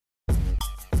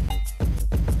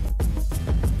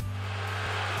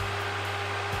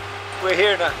we're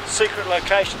here in a secret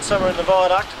location somewhere in the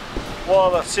viaduct while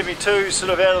the 72 is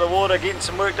sort of out of the water, getting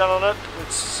some work done on it.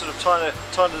 It's sort of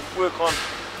time to work on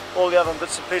all the other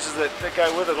bits and pieces that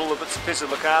go with it, all the bits and pieces that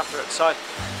look after it. So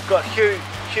we've got Hugh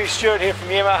Stewart here from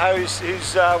Yamaha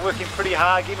who's working pretty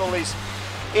hard getting all these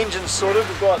engines sorted.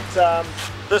 We've got,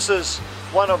 this is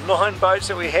one of 9 boats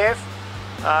that we have.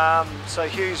 So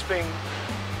Hugh's been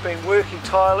working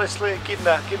tirelessly getting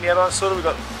the other one sorted. We've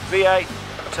got V8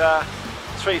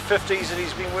 350s that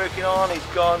he's been working on. He's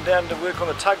gone down to work on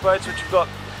the tugboats, which have got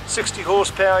 60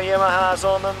 horsepower Yamahas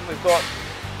on them. We've got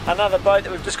another boat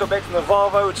that we've just got back from the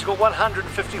Volvo, which has got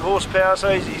 150 horsepower,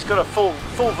 so he's got a full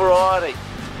variety.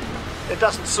 It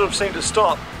doesn't sort of seem to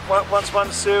stop. Once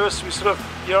one's serviced,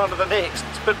 you're on to the next.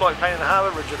 It's a bit like painting a harbour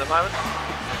bridge at the moment.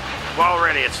 Well,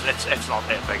 really, it's not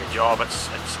that big a job.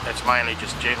 It's mainly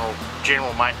just general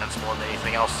maintenance more than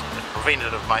anything else.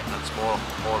 Preventative maintenance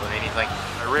more than anything.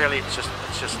 Really, it's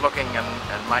just looking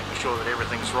and making sure that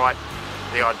everything's right.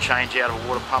 The odd change out of a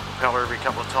water pump propeller every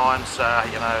couple of times.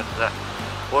 You know, the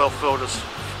oil filters,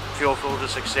 fuel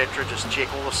filters, etc. Just check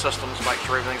all the systems, make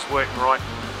sure everything's working right,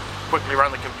 and quickly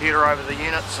run the computer over the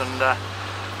units and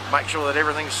make sure that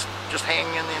everything's just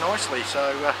hanging in there nicely. So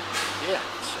yeah,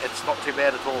 it's not too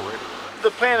bad at all, really.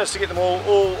 The plan is to get them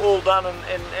all done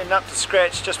and up to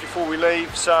scratch just before we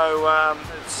leave. So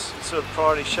it's sort of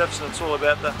priority shifts, and it's all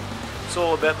about the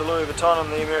Louis Vuitton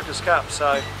and the America's Cup.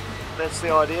 So that's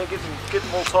the idea. Get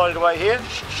them all tidied away here,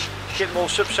 get them all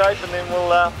ship shape, and then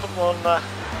we'll put them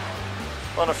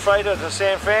on a freighter to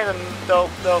San Fran, and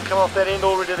they'll come off that end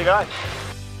all ready to go.